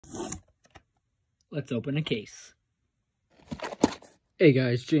Let's open a case. Hey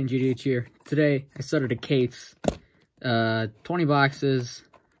guys, JGDH here. Today I started a case. 20 boxes,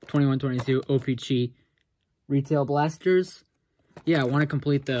 21-22 O-Pee-Chee retail blasters. Yeah, I want to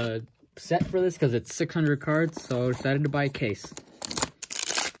complete the set for this because it's 600 cards, so I decided to buy a case.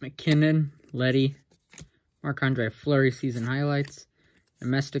 McKinnon, Letty, Marc-Andre Fleury season highlights,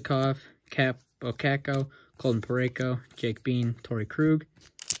 Nemestikov, Okako, Colton Parayko, Jake Bean, Torrey Krug,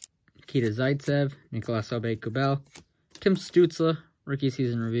 Nikita Zaitsev, Nicolas Aube-Kubel, Tim Stützle, rookie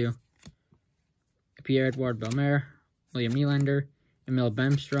season review, Pierre-Edouard Bellemare, William Nylander, Emil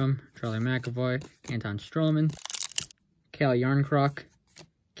Bemstrom, Charlie McAvoy, Anton Stroman, Cal Yarncroc,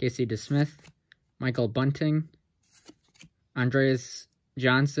 Casey DeSmith, Michael Bunting, Andreas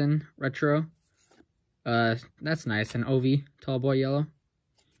Johnson, retro. That's nice. An Ovi, tall boy yellow.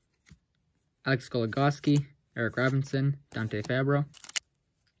 Alex Goligoski, Eric Robinson, Dante Fabro,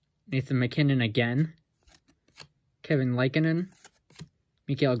 Nathan McKinnon again, Kevin Lankinen,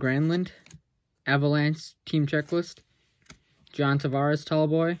 Mikael Granlund, Avalanche team checklist, John Tavares, tall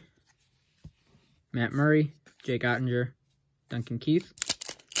boy, Matt Murray, Jake Ottinger, Duncan Keith,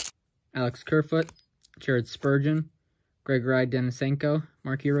 Alex Kerfoot, Jared Spurgeon, Gregory Denisenko,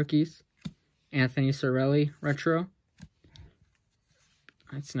 marquee rookies, Anthony Cirelli, retro.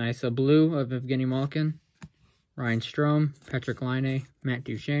 That's nice. A blue of Evgeny Malkin, Ryan Strome, Patrick Laine, Matt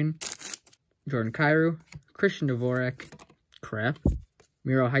Duchene, Jordan Kyrou, Christian Dvorak, crap,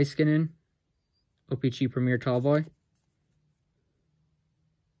 Miro Heiskanen, O-Pee-Chee Premier Tallboy,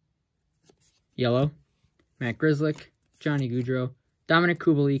 yellow, Matt Grzelcyk, Johnny Gaudreau, Dominic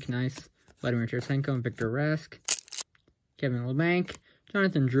Kubalik, nice, Vladimir Tarasenko and Victor Rask, Kevin LeBanc,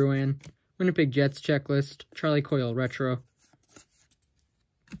 Jonathan Drouin, Winnipeg Jets checklist, Charlie Coyle retro,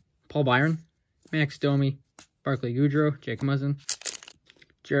 Paul Byron, Max Domi, Barclay Goodrow, Jake Muzzin,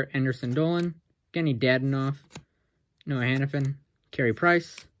 Jarrett Anderson-Dolan, Genny Dadonov, Noah Hannafin, Carey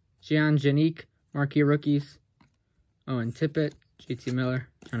Price, Gian Janique, marquee rookies, Owen Tippett, JT Miller,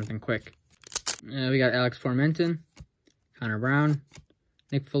 Jonathan Quick. We got Alex Formenton, Connor Brown,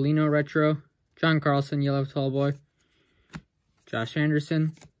 Nick Foligno retro, John Carlson yellow tall boy, Josh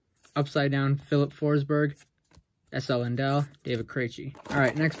Anderson, upside down Philip Forsberg, S.L. Lindell, David Krejci.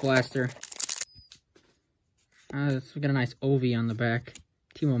 Alright, next blaster. We got a nice Ovi on the back.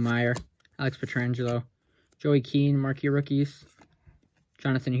 Timo Meier, Alex Pietrangelo, Joey Keane, marquee rookies,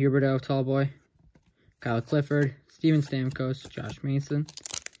 Jonathan Huberdeau, tall boy, Kyle Clifford, Steven Stamkos, Josh Manson,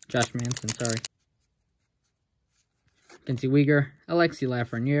 sorry. Quincy Weegar, Alexi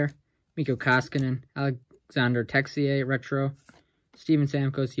Lafreniere, Mikko Koskinen, Alexander Texier, retro, Steven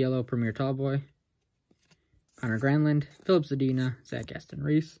Stamkos, yellow, premier tall boy, Connor Granlund, Philip Zadina, Zach Aston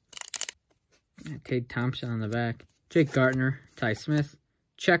Reese, Tate Thompson on the back, Jake Gardner, Ty Smith,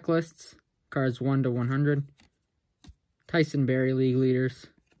 checklists, cards 1 to 100, Tyson Barrie, league leaders,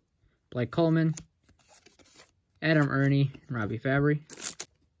 Blake Coleman, Adam Ernie, and Robbie Fabry,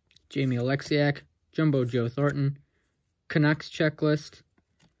 Jamie Oleksiak, Jumbo Joe Thornton, Canucks checklist,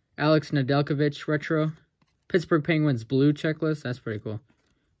 Alex Nedeljkovic retro, Pittsburgh Penguins blue checklist, that's pretty cool,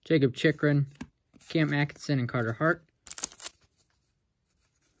 Jacob Chikrin, Cam Atkinson, and Carter Hart.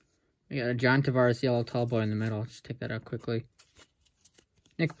 We got a John Tavares yellow tall boy in the middle. I'll just take that out quickly.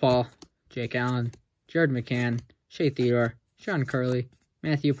 Nick Paul, Jake Allen, Jared McCann, Shea Theodore, Sean Curley,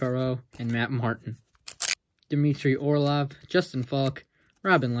 Matthew Perreault, and Matt Martin. Dmitry Orlov, Justin Falk,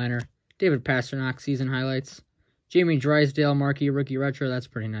 Robin Lehner, David Pastrnak season highlights, Jamie Drysdale marquee rookie retro, that's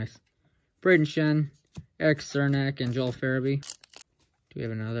pretty nice. Braden Shen, Eric Cernak, and Joel Farabee. Do we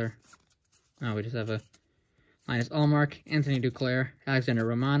have another? Oh, we just have a Linus Ullmark, Anthony Duclair, Alexander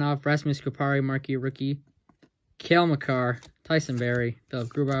Romanov, Rasmus Kupari, marquee rookie, Cale Makar, Tyson Barrie, Philip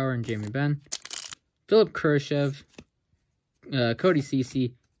Grubauer, and Jamie Benn, Philip Khrushchev, Cody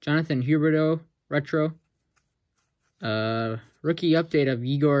Ceci, Jonathan Huberdeau, retro, rookie update of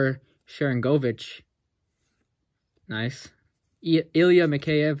Igor Sharangovich, nice, Ilya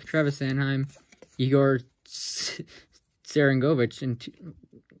Mikheyev, Travis Sanheim, Igor Sharangovich, and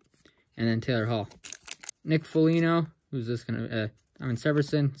then Taylor Hall. Nick Foligno, who's this gonna,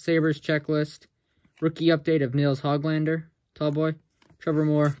 Severson, Sabres checklist, rookie update of Nils Hoglander, tall boy, Trevor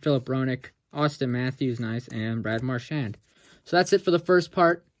Moore, Philip Roenick, Austin Matthews, nice, and Brad Marchand. So that's it for the first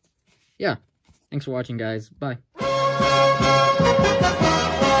part. Yeah, thanks for watching, guys. Bye.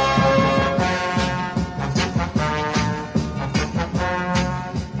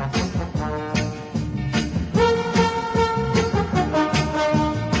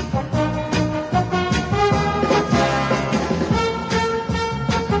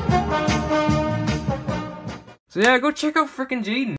 So yeah, go check out frickin' Jaden.